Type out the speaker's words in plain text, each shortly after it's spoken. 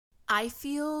I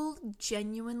feel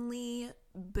genuinely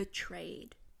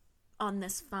betrayed on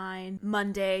this fine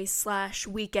Monday /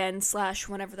 weekend /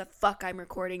 whenever the fuck I'm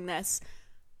recording this.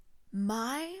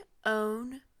 My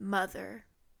own mother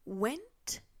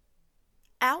went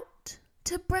out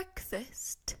to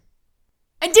breakfast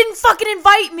and didn't fucking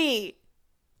invite me.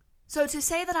 So to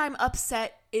say that I'm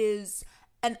upset is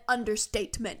an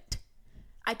understatement.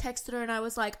 I texted her and I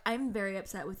was like, I'm very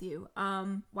upset with you.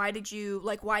 Why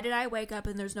did I wake up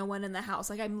and there's no one in the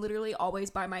house? Like, I'm literally always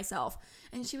by myself.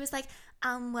 And she was like,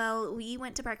 well, we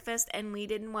went to breakfast and we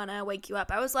didn't want to wake you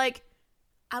up. I was like,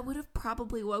 I would have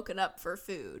probably woken up for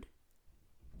food.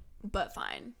 But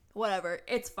fine. Whatever.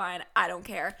 It's fine. I don't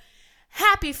care.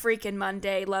 Happy freaking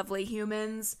Monday, lovely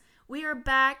humans. We are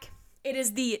back. It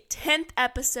is the 10th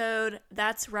episode.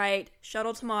 That's right.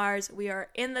 Shuttle to Mars. We are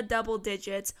in the double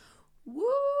digits. Woo,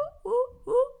 woo,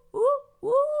 woo, woo,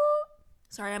 woo.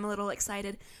 Sorry, I'm a little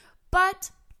excited. But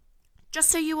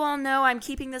just so you all know, I'm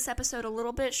keeping this episode a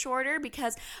little bit shorter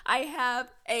because I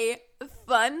have a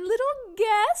fun little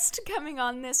guest coming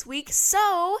on this week.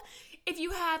 So, if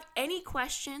you have any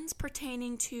questions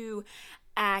pertaining to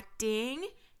acting,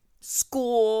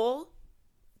 school,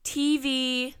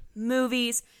 TV,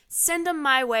 movies, send them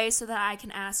my way so that I can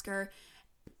ask her.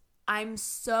 I'm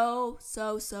so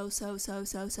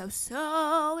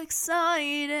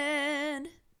excited.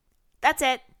 That's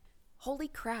it. Holy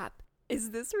crap. Is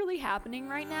this really happening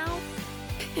right now?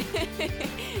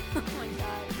 Oh my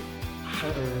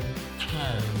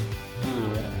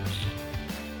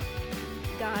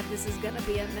God, this is gonna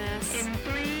be a mess. In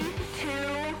 3, 2,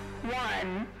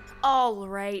 1. All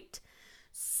right.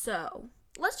 So,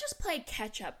 let's just play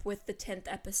catch up with the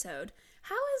 10th episode.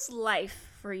 How is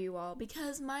life for you all?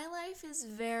 Because my life is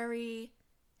very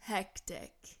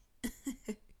hectic.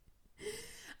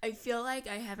 I feel like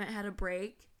I haven't had a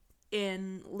break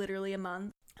in literally a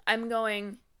month. I'm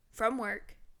going from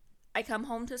work, I come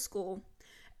home to school,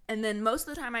 and then most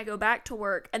of the time I go back to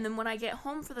work, and then when I get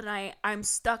home for the night, I'm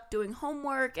stuck doing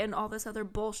homework and all this other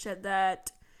bullshit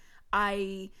that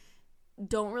I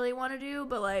don't really want to do,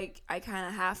 but like I kind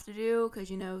of have to do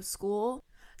because, school.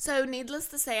 So needless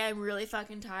to say, I'm really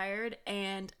fucking tired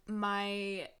and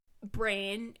my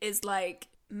brain is like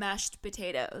mashed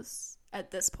potatoes at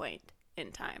this point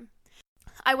in time.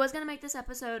 I was going to make this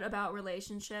episode about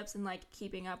relationships and like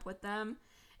keeping up with them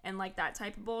and like that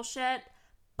type of bullshit.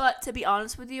 But to be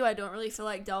honest with you, I don't really feel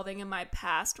like delving in my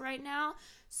past right now.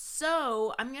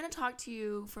 So I'm going to talk to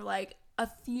you for like a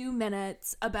few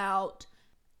minutes about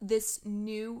this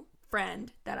new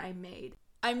friend that I made.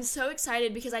 I'm so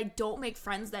excited because I don't make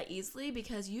friends that easily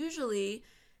because usually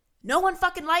no one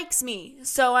fucking likes me.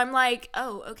 So I'm like,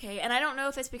 oh, okay. And I don't know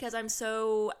if it's because I'm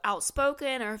so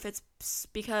outspoken or if it's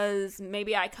because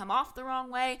maybe I come off the wrong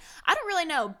way. I don't really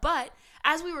know. But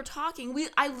as we were talking,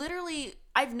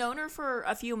 I've known her for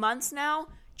a few months now,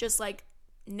 just like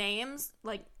names,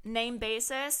 like name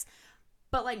basis,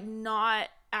 but like not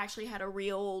actually had a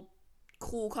real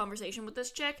cool conversation with this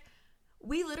chick.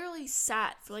 We literally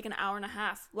sat for like an hour and a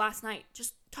half last night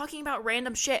just talking about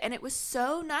random shit, and it was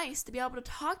so nice to be able to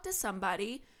talk to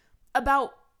somebody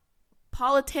about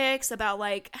politics, about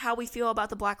like how we feel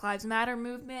about the Black Lives Matter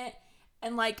movement,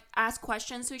 and like ask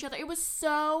questions to each other. It was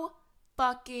so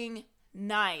fucking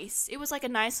nice. It was like a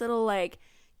nice little like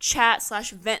chat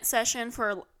 / vent session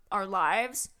for our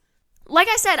lives. Like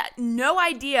I said, no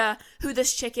idea who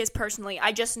this chick is personally.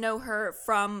 I just know her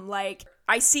from like,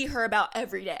 I see her about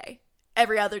every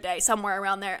other day, somewhere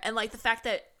around there. And like the fact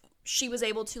that she was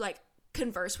able to like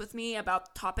converse with me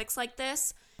about topics like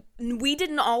this. We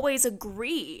didn't always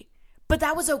agree, but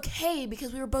that was okay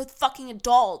because we were both fucking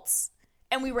adults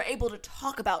and we were able to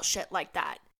talk about shit like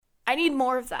that. I need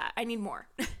more of that. I need more.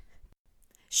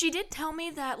 She did tell me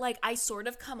that like I sort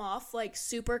of come off like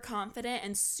super confident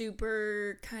and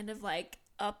super kind of like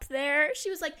up there. She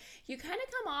was like, you kind of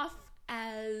come off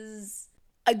as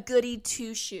a goody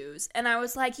two shoes. And I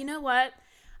was like, you know what?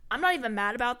 I'm not even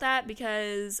mad about that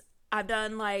because I've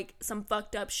done like some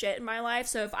fucked up shit in my life.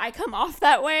 So if I come off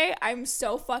that way, I'm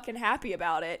so fucking happy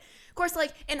about it. Of course,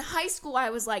 like in high school, I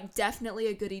was like definitely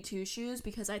a goody two shoes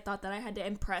because I thought that I had to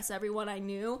impress everyone I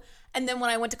knew. And then when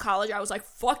I went to college, I was like,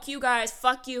 fuck you guys,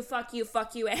 fuck you, fuck you,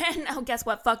 fuck you. And now guess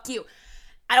what? Fuck you.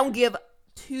 I don't give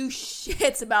two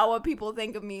shits about what people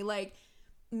think of me. Like,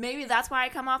 maybe that's why I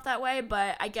come off that way,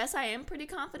 but I guess I am pretty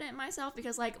confident in myself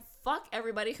because, like, fuck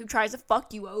everybody who tries to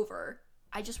fuck you over.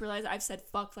 I just realized I've said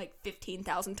fuck like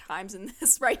 15,000 times in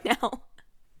this right now.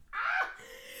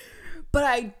 But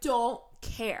I don't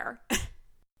care.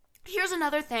 Here's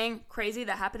another thing crazy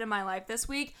that happened in my life this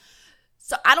week.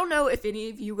 So I don't know if any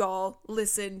of you all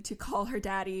listen to Call Her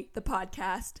Daddy, the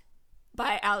podcast.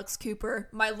 by Alex Cooper,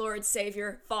 my Lord,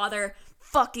 Savior, Father.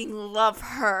 Fucking love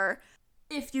her.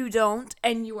 If you don't,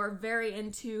 and you are very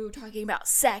into talking about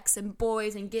sex and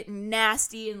boys and getting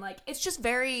nasty and like, it's just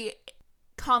very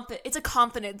it's a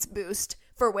confidence boost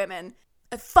for women.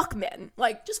 Fuck men.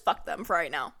 Like, just fuck them for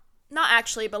right now. Not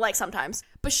actually, but like sometimes.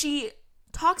 But she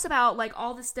talks about like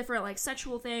all this different like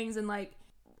sexual things, and like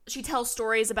she tells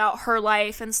stories about her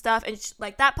life and stuff. And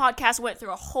like that podcast went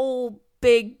through a whole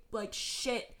big like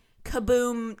shit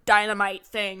kaboom dynamite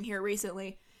thing here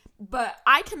recently. But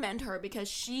I commend her because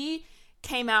she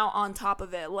came out on top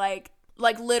of it. Like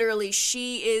literally,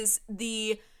 she is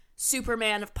the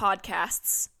Superman of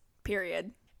podcasts,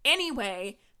 period.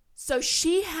 Anyway, so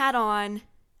she had on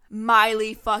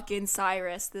Miley fucking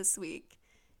Cyrus this week.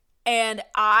 And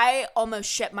I almost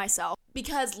shit myself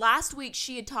because last week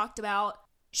she had talked about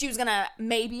she was gonna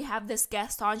maybe have this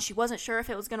guest on. She wasn't sure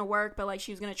if it was gonna work, but like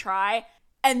she was gonna try.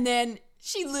 And then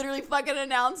she literally fucking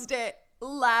announced it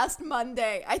last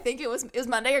Monday. I think it was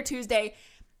Monday or Tuesday.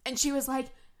 And she was like,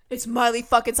 it's Miley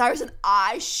fucking Cyrus. And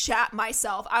I shat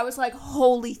myself. I was like,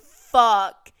 holy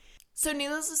fuck. So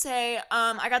needless to say,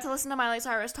 I got to listen to Miley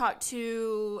Cyrus talk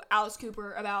to Alice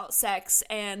Cooper about sex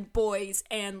and boys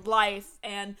and life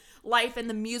in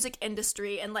the music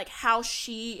industry, and like how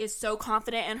she is so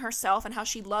confident in herself and how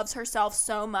she loves herself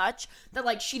so much that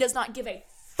like she does not give a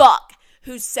fuck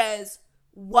who says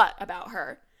what about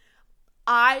her.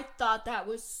 I thought that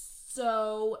was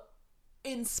so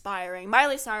inspiring.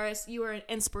 Miley Cyrus, you are an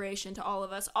inspiration to all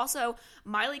of us. Also,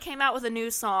 Miley came out with a new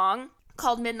song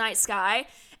called Midnight Sky,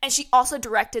 and she also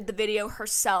directed the video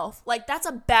herself. Like, that's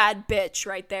a bad bitch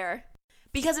right there.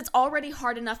 Because it's already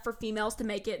hard enough for females to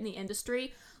make it in the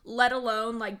industry, let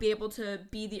alone, like, be able to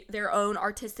be their own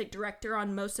artistic director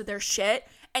on most of their shit,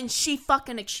 and she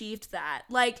fucking achieved that.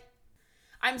 Like,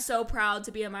 I'm so proud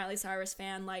to be a Miley Cyrus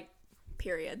fan, like,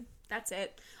 period. That's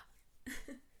it.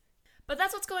 But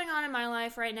that's what's going on in my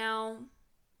life right now.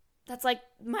 That's, like,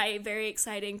 my very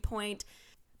exciting point.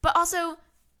 But also,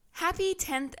 happy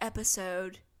 10th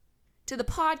episode to the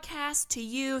podcast, to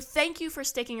you. Thank you for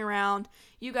sticking around.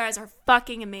 You guys are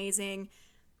fucking amazing.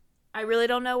 I really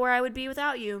don't know where I would be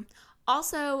without you.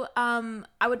 Also,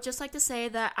 I would just like to say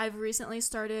that I've recently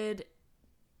started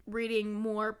reading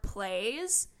more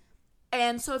plays.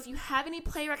 And so if you have any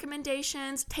play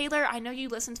recommendations, Taylor, I know you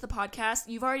listen to the podcast.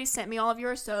 You've already sent me all of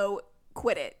yours, so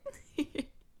quit it.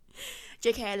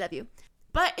 JK, I love you.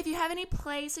 But if you have any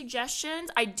play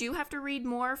suggestions, I do have to read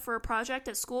more for a project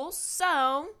at school,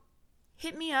 so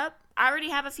hit me up. I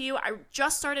already have a few. I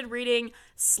just started reading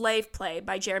Slave Play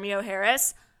by Jeremy O.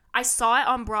 Harris. I saw it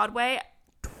on Broadway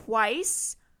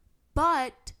twice,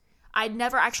 but I'd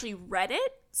never actually read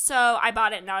it, so I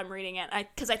bought it and now I'm reading it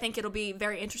because I think it'll be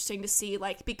very interesting to see,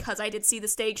 like, because I did see the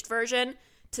staged version,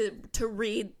 to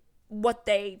read what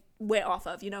they went off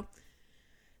of, you know?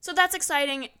 So that's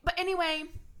exciting. But anyway,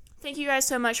 thank you guys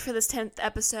so much for this 10th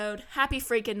episode. Happy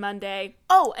freaking Monday.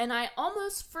 Oh, and I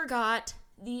almost forgot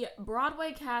the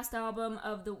Broadway cast album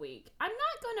of the week. I'm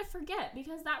not going to forget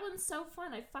because that one's so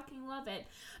fun. I fucking love it.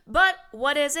 But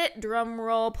what is it? Drum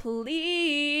roll,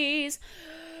 please.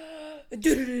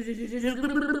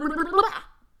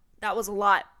 That was a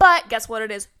lot. But guess what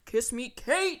it is? Kiss Me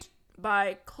Kate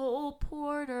by Cole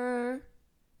Porter.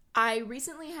 I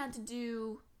recently had to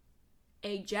do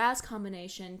a jazz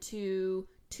combination to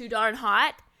Too Darn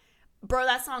Hot. Bro,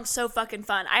 that song's so fucking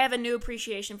fun. I have a new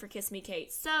appreciation for Kiss Me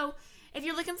Kate. So, if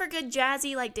you're looking for good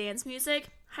jazzy, like, dance music,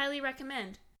 highly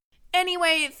recommend.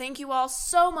 Anyway, thank you all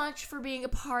so much for being a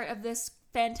part of this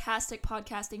fantastic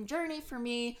podcasting journey for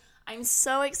me. I'm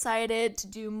so excited to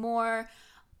do more.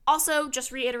 Also,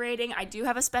 just reiterating, I do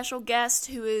have a special guest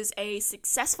who is a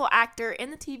successful actor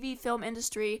in the TV film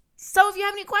industry. So, if you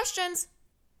have any questions,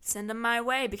 send them my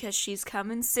way because she's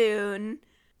coming soon.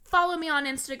 Follow me on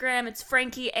Instagram. It's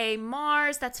Frankie A.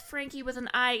 Mars. That's Frankie with an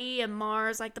I-E and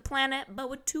Mars like the planet, but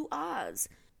with 2 R's.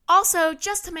 Also,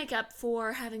 just to make up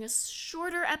for having a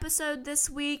shorter episode this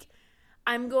week,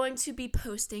 I'm going to be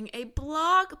posting a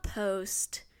blog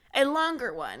post, a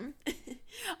longer one,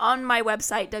 on my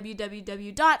website,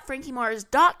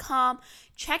 www.frankiemars.com.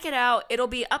 Check it out. It'll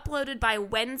be uploaded by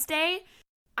Wednesday.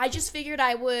 I just figured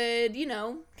I would,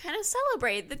 kind of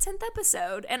celebrate the 10th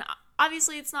episode. And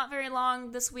obviously it's not very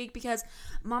long this week because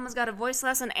Mama's got a voice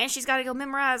lesson and she's got to go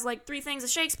memorize like 3 things of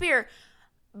Shakespeare.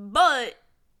 But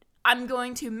I'm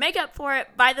going to make up for it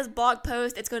by this blog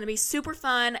post. It's going to be super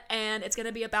fun and it's going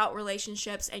to be about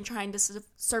relationships and trying to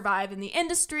survive in the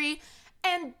industry.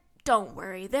 And don't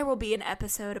worry, there will be an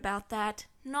episode about that.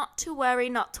 Not to worry,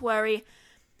 not to worry.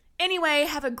 Anyway,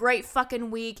 have a great fucking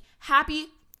week. Happy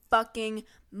fucking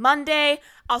Monday.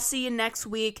 I'll see you next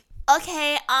week.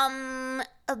 Okay,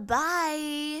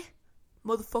 bye.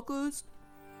 Motherfuckers.